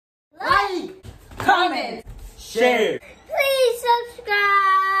comment, share. Please subscribe.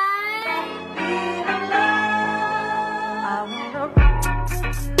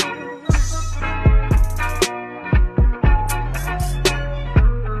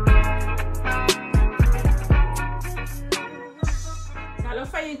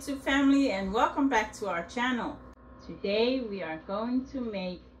 Aloha YouTube family, and welcome back to our channel. Today we are going to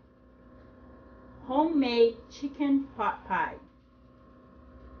make homemade chicken pot pie.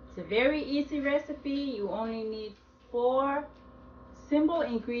 It's a very easy recipe. You only need 4 simple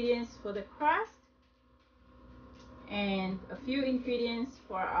ingredients for the crust and a few ingredients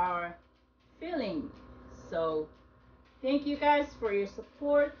for our filling. So thank you guys for your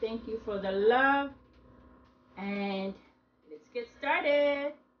support. Thank you for the love, and let's get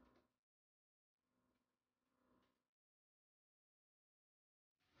started.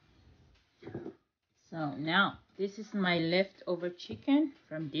 So now this is my leftover chicken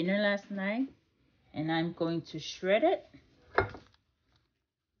from dinner last night, and I'm going to shred it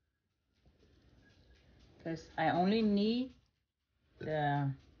because I only need the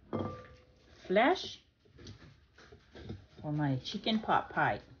flesh for my chicken pot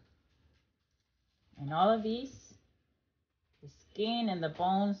pie. And all of these, the skin and the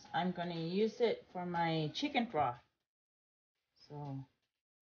bones, I'm going to use it for my chicken broth. So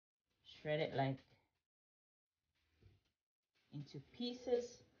shred it like into pieces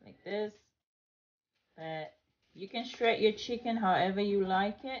like this, but you can shred your chicken however you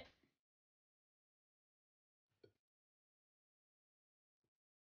like it.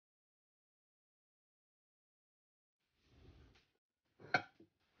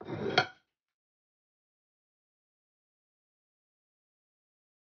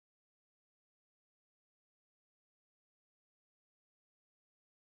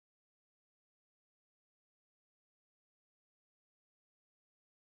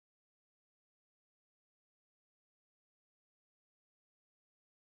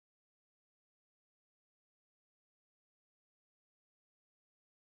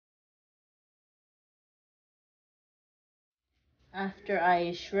 After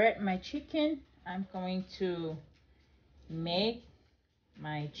I shred my chicken, I'm going to make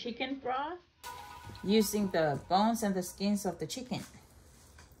my chicken broth using the bones and the skins of the chicken.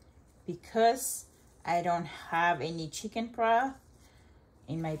 Because I don't have any chicken broth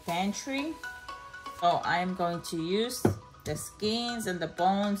in my pantry, so I'm going to use the skins and the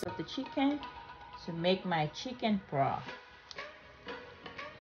bones of the chicken to make my chicken broth.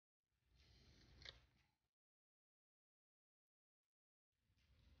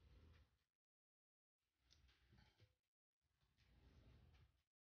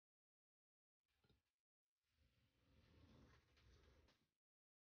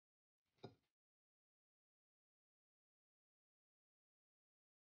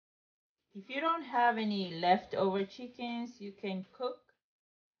 If you don't have any leftover chickens, you can cook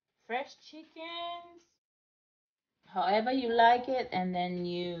fresh chickens however you like it, and then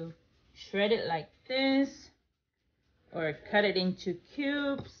you shred it like this or cut it into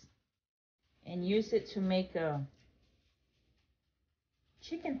cubes and use it to make a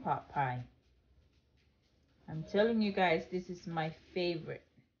chicken pot pie. I'm telling you guys, this is my favorite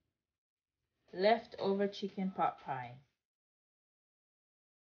leftover chicken pot pie.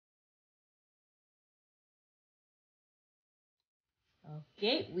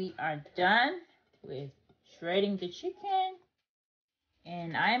 Okay, we are done with shredding the chicken,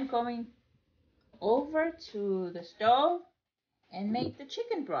 and I am going over to the stove and make the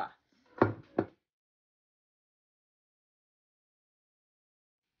chicken broth.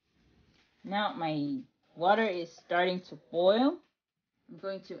 Now my water is starting to boil. I'm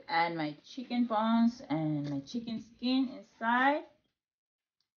going to add my chicken bones and my chicken skin inside.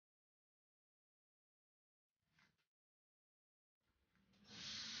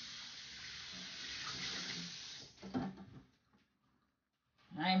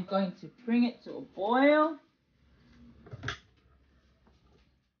 I'm going to bring it to a boil.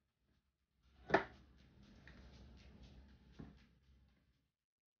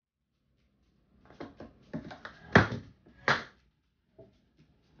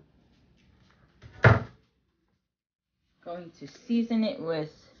 Going to season it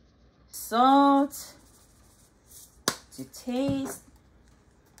with salt to taste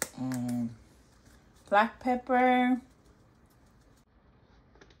and black pepper,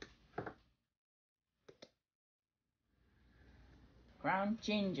 ground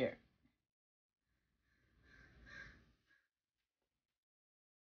ginger.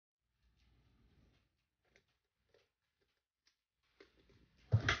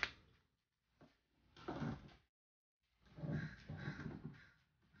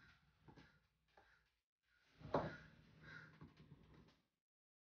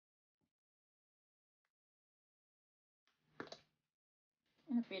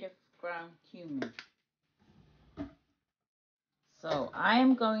 and a bit of ground cumin. So I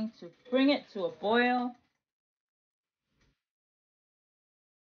am going to bring it to a boil.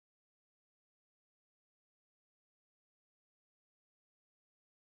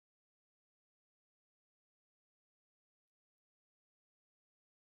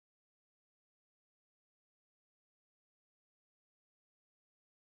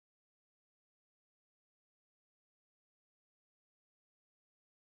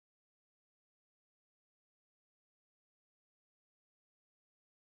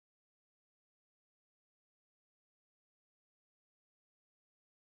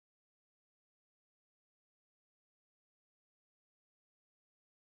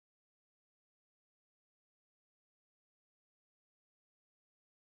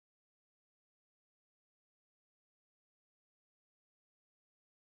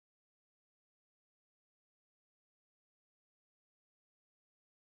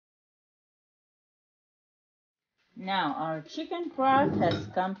 Now our chicken broth has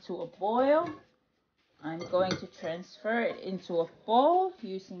come to a boil. I'm going to transfer it into a bowl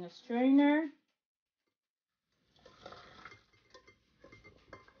using a strainer.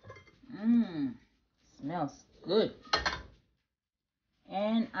 Smells good.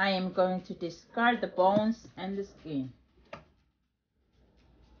 And I am going to discard the bones and the skin.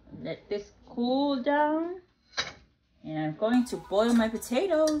 Let this cool down. And I'm going to boil my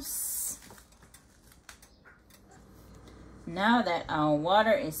potatoes. Now that our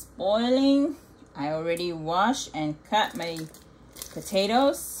water is boiling, I already washed and cut my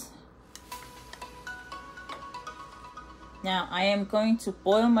potatoes. Now I am going to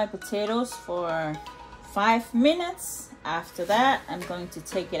boil my potatoes for 5 minutes. After that, I'm going to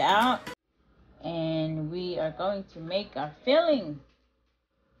take it out and we are going to make our filling.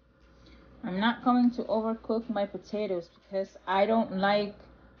 I'm not going to overcook my potatoes because I don't like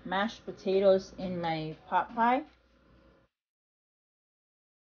mashed potatoes in my pot pie.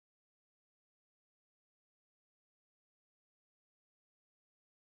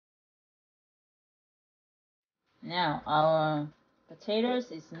 Now our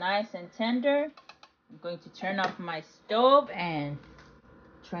potatoes is nice and tender. I'm going to turn off my stove and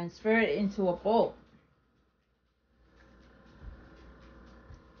transfer it into a bowl.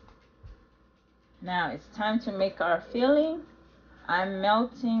 Now it's time to make our filling. I'm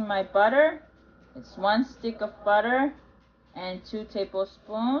melting my butter. It's 1 stick of butter and 2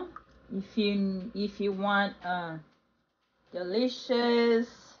 tablespoons. If you want a delicious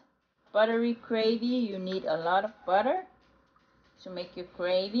buttery gravy, you need a lot of butter to make your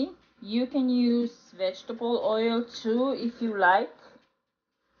gravy. You can use vegetable oil too if you like,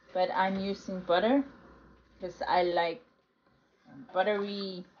 but I'm using butter because I like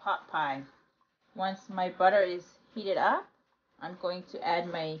buttery pot pie. Once my butter is heated up, I'm going to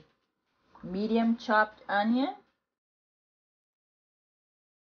add my medium chopped onion.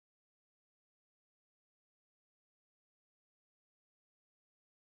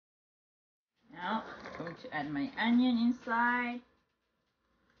 Now I'm going to add my onion inside.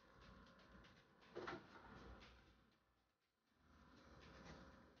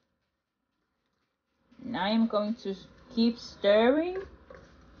 Now I'm going to keep stirring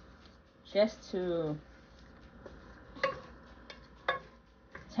just to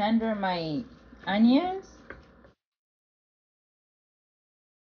tender my onions.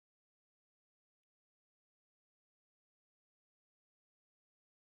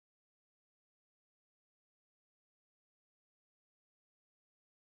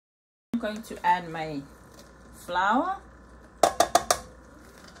 I'm going to add my flour.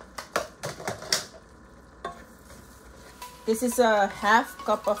 This is a half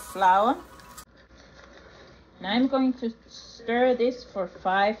cup of flour. Now I'm going to stir this for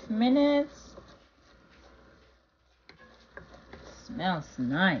 5 minutes. Smells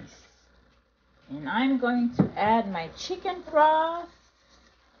nice. And I'm going to add my chicken broth.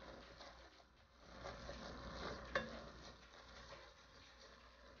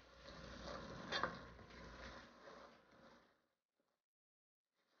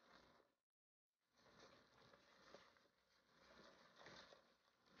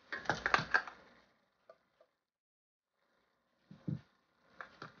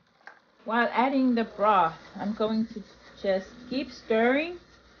 While adding the broth, I'm going to just keep stirring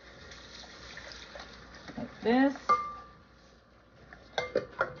like this.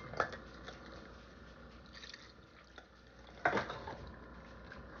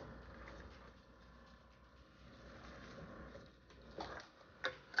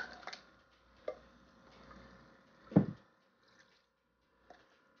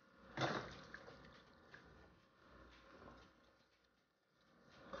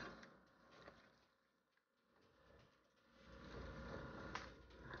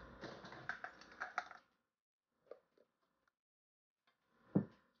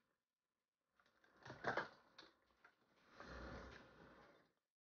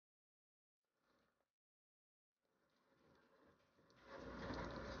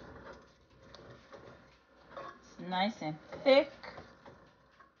 nice and thick.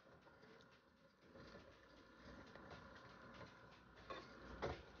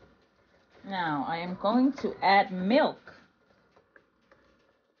 Now I am going to add milk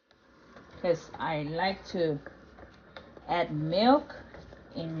because I like to add milk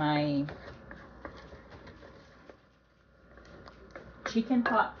in my chicken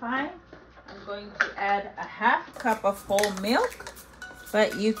pot pie. I'm going to add a half cup of whole milk,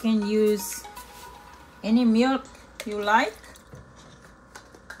 but you can use any milk you like.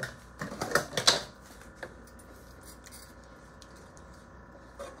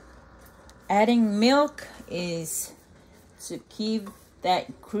 Adding milk is to keep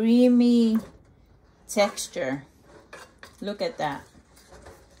that creamy texture. Look at that.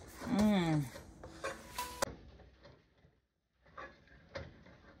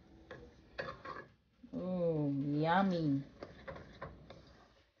 Oh, yummy.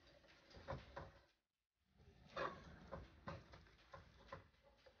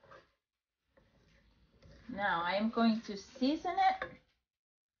 Now I am going to season it.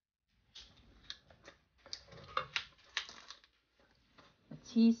 A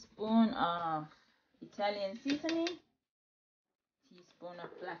teaspoon of Italian seasoning, teaspoon of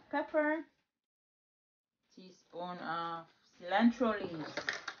black pepper, teaspoon of cilantro leaves.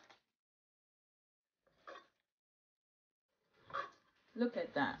 Look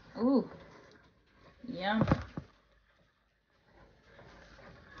at that. Ooh, yum.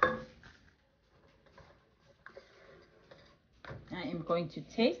 I am going to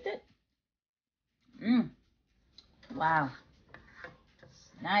taste it. Wow, it's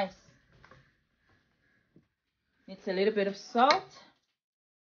nice. It's a little bit of salt.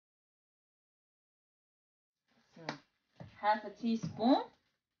 So half a teaspoon.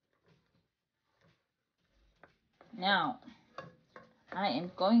 Now I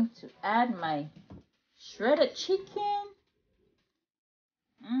am going to add my shredded chicken.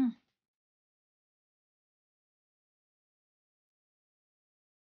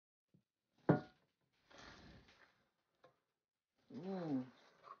 Ooh.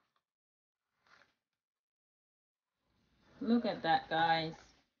 Look at that, guys.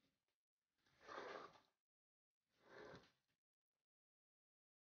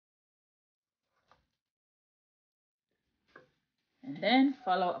 And then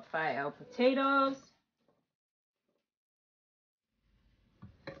follow up by our potatoes.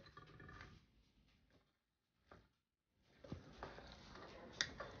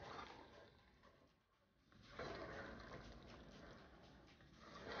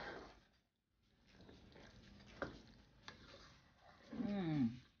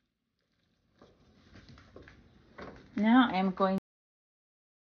 Now I'm going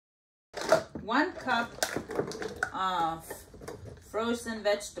 1 cup of frozen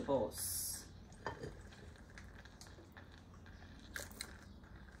vegetables.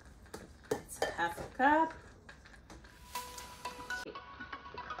 That's half a cup.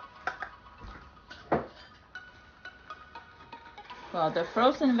 Well, the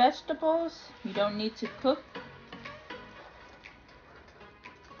frozen vegetables, you don't need to cook.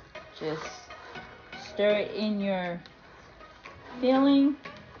 Just stir it in your filling.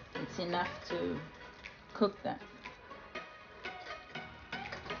 It's enough to cook them.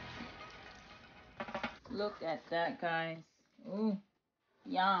 Look at that, guys. Ooh,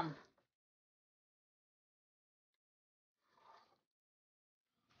 yum.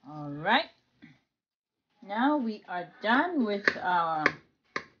 All right. Now we are done with our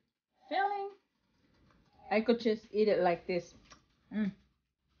filling. I could just eat it like this.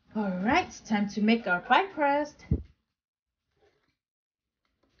 All right, it's time to make our pie crust.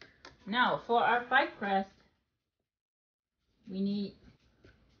 Now for our pie crust, we need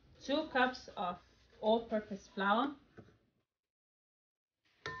 2 cups of all-purpose flour,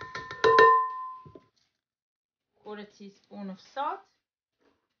 1/4 teaspoon of salt,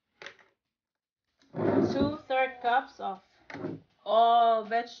 2/3 cups of all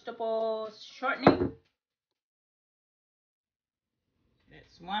vegetables shortening.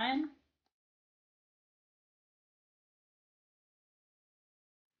 That's 1.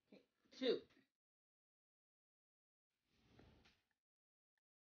 2.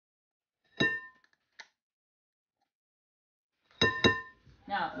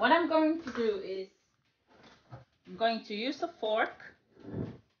 Now what I'm going to do is I'm going to use a fork,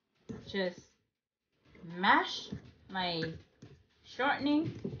 just mash my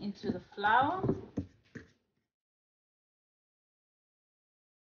shortening into the flour.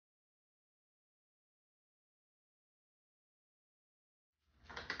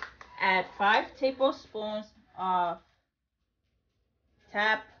 Add 5 tablespoons of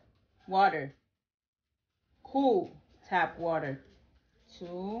tap water, cool tap water.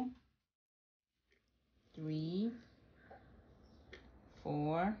 2, 3,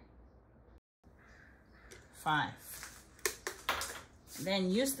 4, 5. Then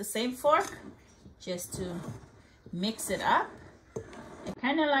use the same fork just to mix it up. It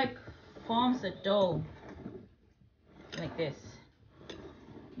kind of like forms a dough like this.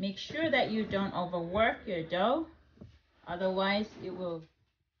 Make sure that you don't overwork your dough, otherwise it will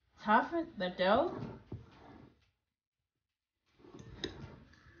toughen the dough.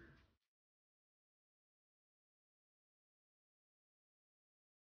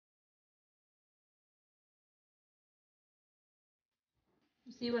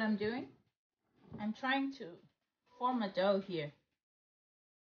 You see what I'm doing? I'm trying to form a dough here.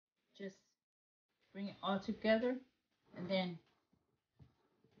 Just bring it all together and then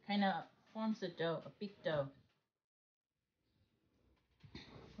kind of forms a dough, a big dough.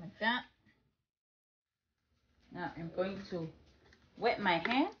 Like that. Now I'm going to wet my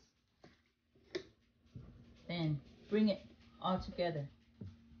hands, then bring it all together.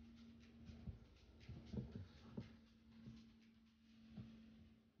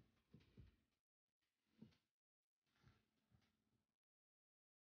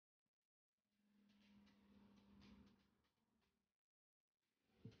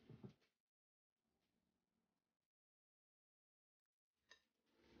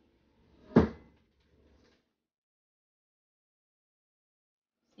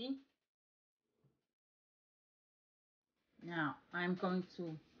 See? Now I'm going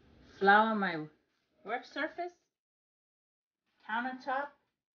to flour my work surface, countertop.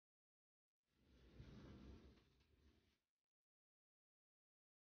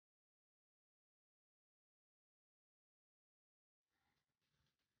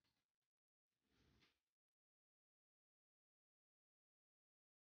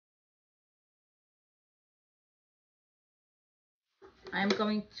 I'm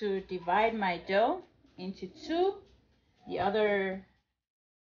going to divide my dough into two. The other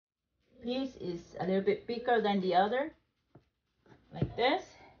piece is a little bit bigger than the other, like this,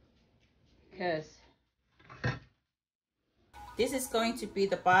 because this is going to be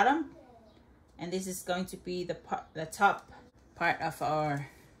the bottom and this is going to be the top part of our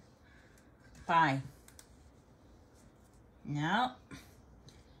pie. Now,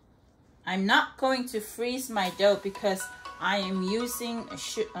 I'm not going to freeze my dough because I am using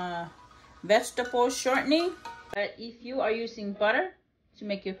vegetable shortening. But if you are using butter to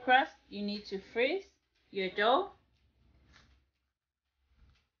make your crust, you need to freeze your dough.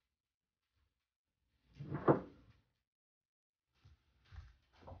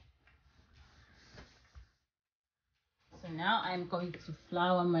 So now I'm going to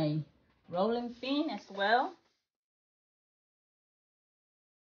flour my rolling pin as well.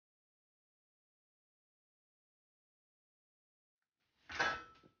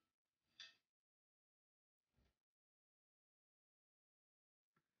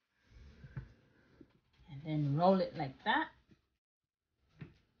 And then roll it like that.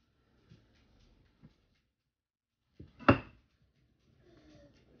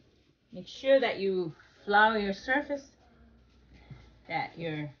 Make sure that you flour your surface, that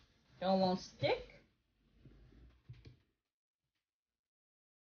your dough won't stick.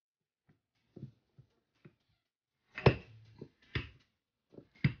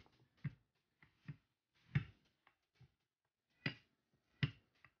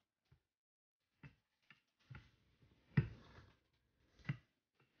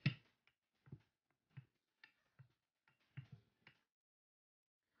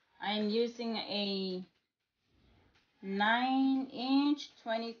 I'm using a 9-inch,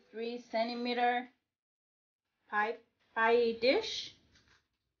 23-centimeter pie dish.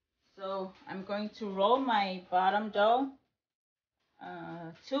 So I'm going to roll my bottom dough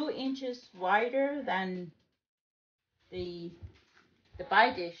 2 inches wider than the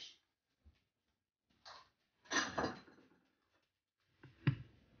pie dish.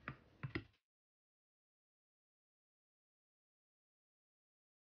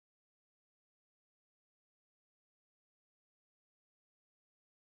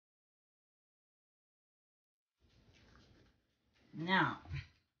 Now,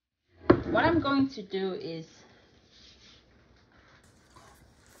 what I'm going to do is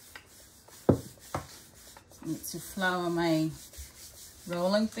need to flour my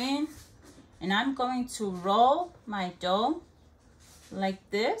rolling pin, and I'm going to roll my dough like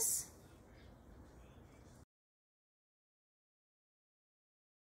this.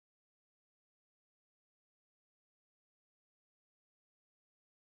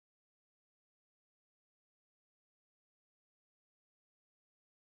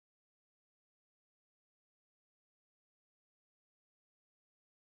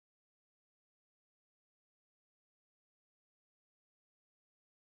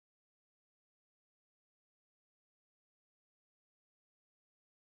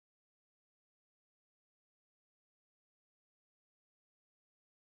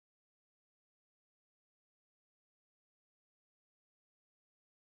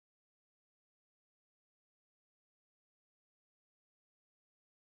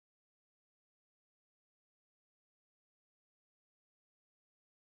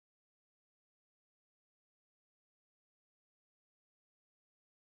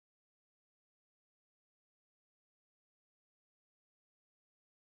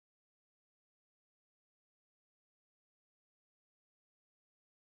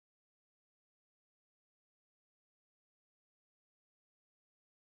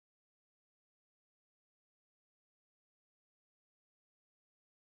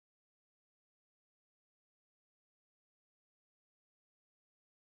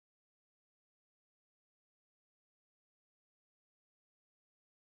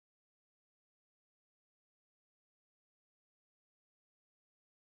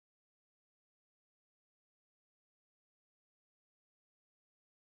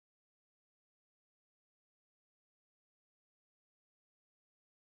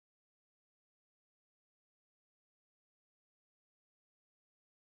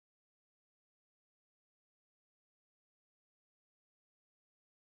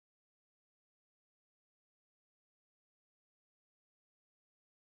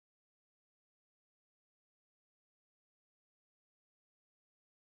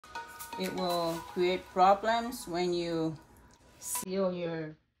 it will create problems when you seal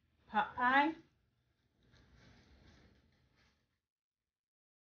your pot pie.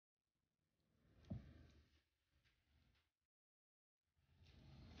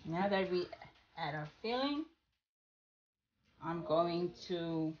 Now that we add our filling, I'm going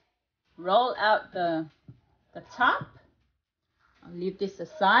to roll out the top. I'll leave this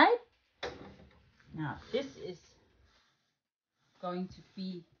aside. Now this is going to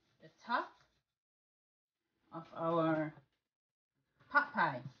be the top of our pot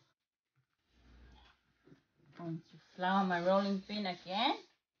pie. I'm going to flour my rolling pin again.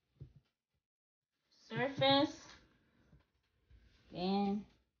 Surface. And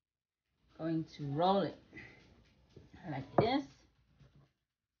going to roll it like this.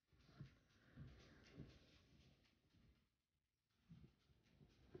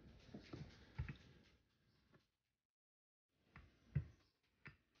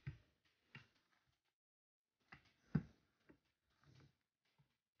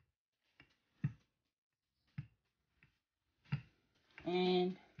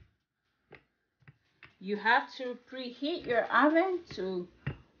 And you have to preheat your oven to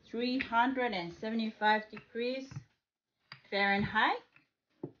 375 degrees Fahrenheit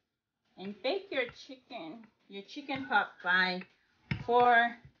and bake your chicken pot pie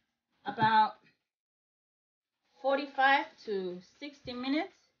for about 45 to 60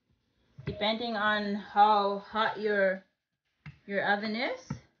 minutes, depending on how hot your oven is.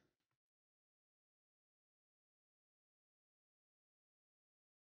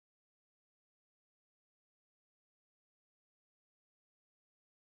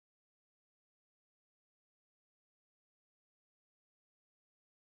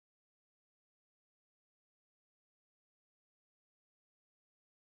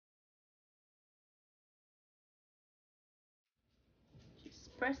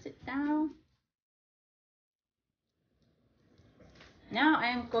 Just press it down. Now I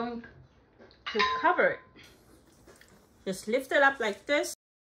am going to cover it. Just lift it up like this.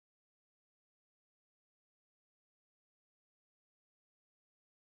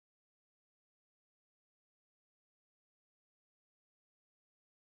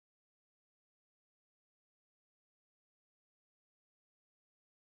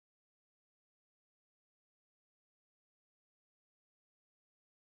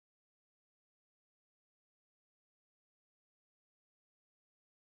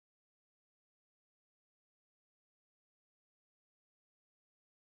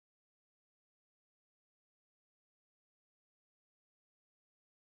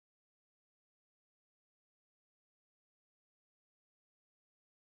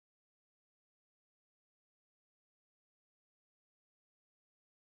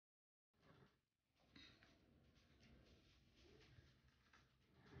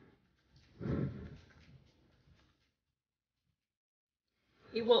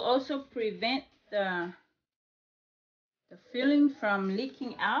 It will also prevent the filling from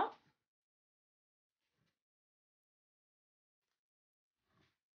leaking out.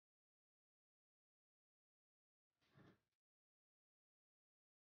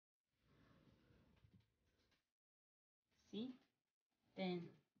 See? Then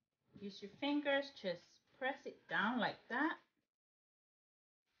use your fingers, just press it down like that.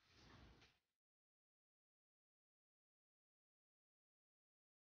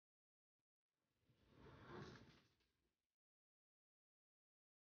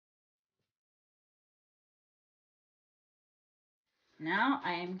 Now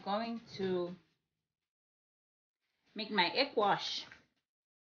I am going to make my egg wash.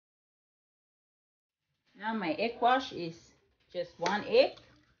 Now my egg wash is just 1 egg.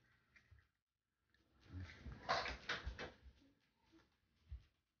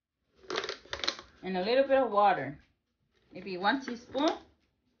 And a little bit of water, maybe 1 teaspoon.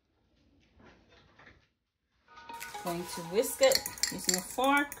 Going to whisk it using a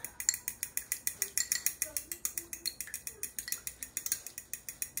fork.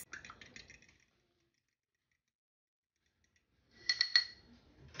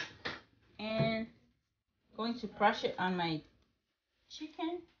 And going to brush it on my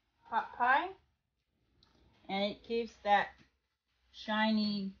chicken pot pie. And it gives that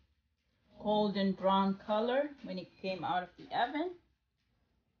shiny golden brown color when it came out of the oven.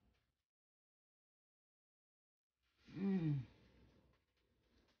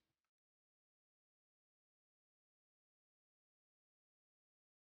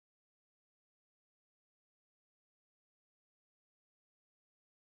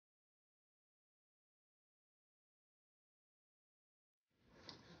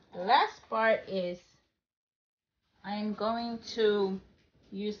 The last part is I'm going to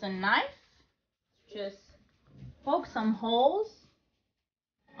use a knife, just poke some holes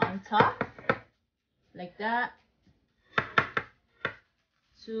on top like that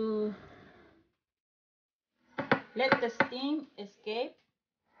to let the steam escape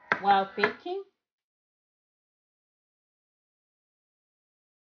while baking.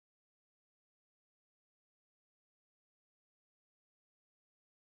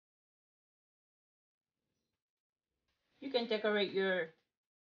 You can decorate your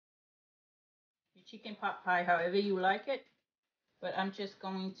chicken pot pie however you like it, but I'm just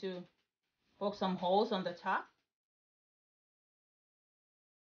going to poke some holes on the top.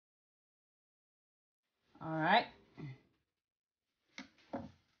 All right.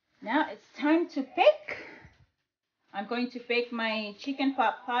 Now it's time to bake. I'm going to bake my chicken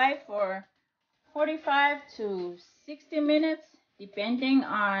pot pie for 45 to 60 minutes, depending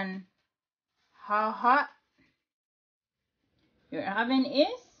on how hot your oven is.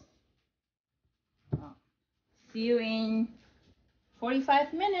 See you in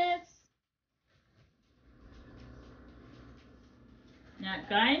 45 minutes. Now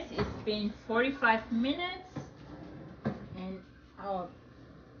guys, it's been 45 minutes and our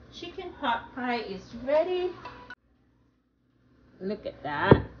chicken pot pie is ready. Look at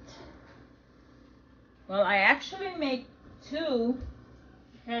that. Well, I actually made two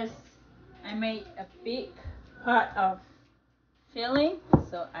because I made a big pot of filling,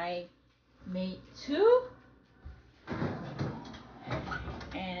 so I made two,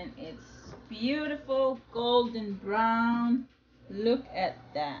 and it's beautiful golden brown. Look at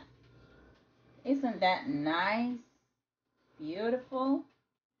that. Isn't that nice? Beautiful.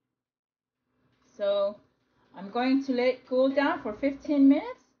 So I'm going to let it cool down for 15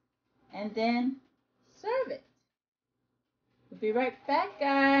 minutes and then serve it. We'll be right back,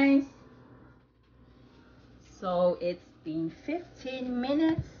 guys. So it's been 15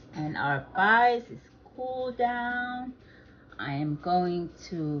 minutes and our pies is cooled down. I am going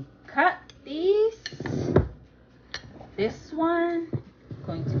to cut these. This one, I'm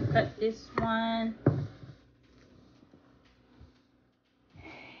going to cut this one.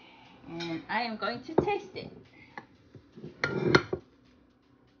 And I am going to taste it.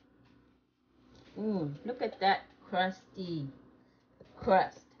 Ooh, look at that crusty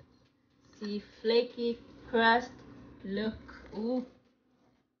crust. See, flaky crust. Look, ooh,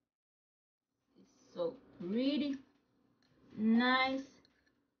 it's so pretty, nice.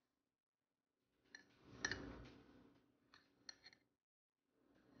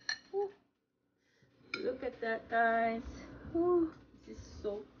 Ooh, look at that, guys. Ooh, this is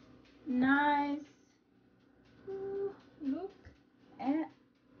so nice. Ooh, look at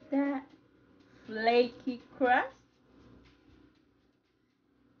that flaky crust.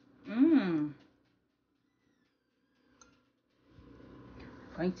 Mmm.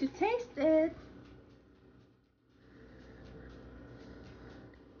 Going to taste it.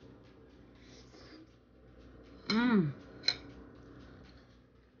 Mmm.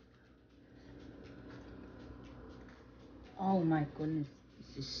 Oh my goodness,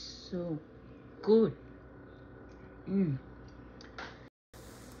 this is so good. Mmm.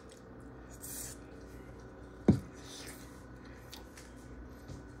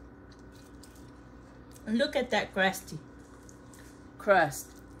 Look at that crusty crust.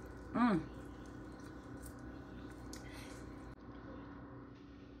 Mmm.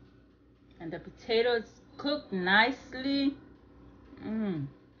 And the potatoes cooked nicely. Mmm.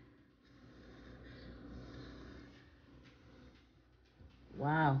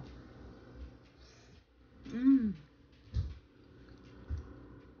 Wow. Mmm.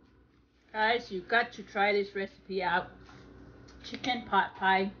 Guys, you got to try this recipe out. Chicken pot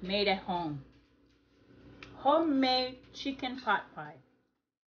pie made at home. Homemade chicken pot pie.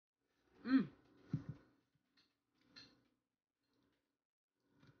 Mmm.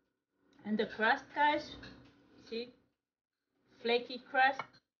 And the crust, guys, see? Flaky crust.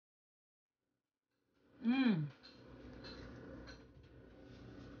 Mmm.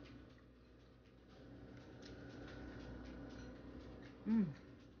 Mmm.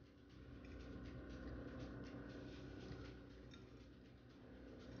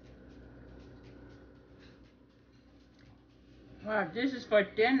 Wow, this is for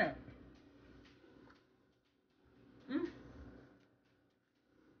dinner. Mmm.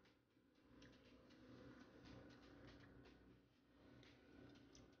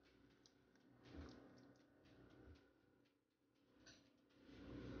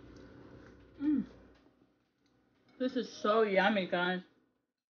 Mmm. This is so yummy, guys.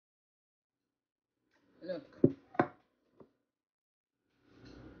 Look.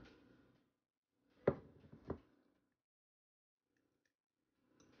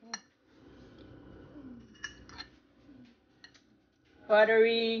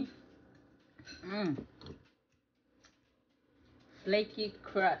 buttery, flaky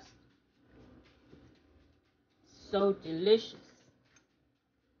crust. So delicious.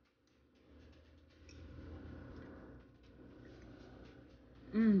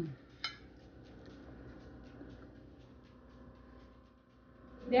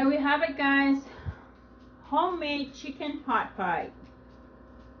 There we have it, guys. Homemade chicken pot pie.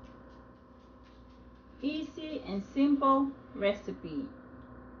 Easy and simple recipe.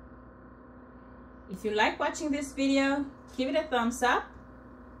 If you like watching this video, give it a thumbs up,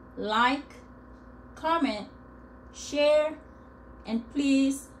 like, comment, share, and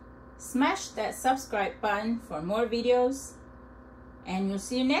please smash that subscribe button for more videos. And we'll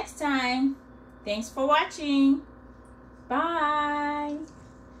see you next time. Thanks for watching. Bye.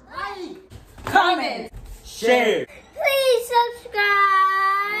 Like, comment, share. please subscribe.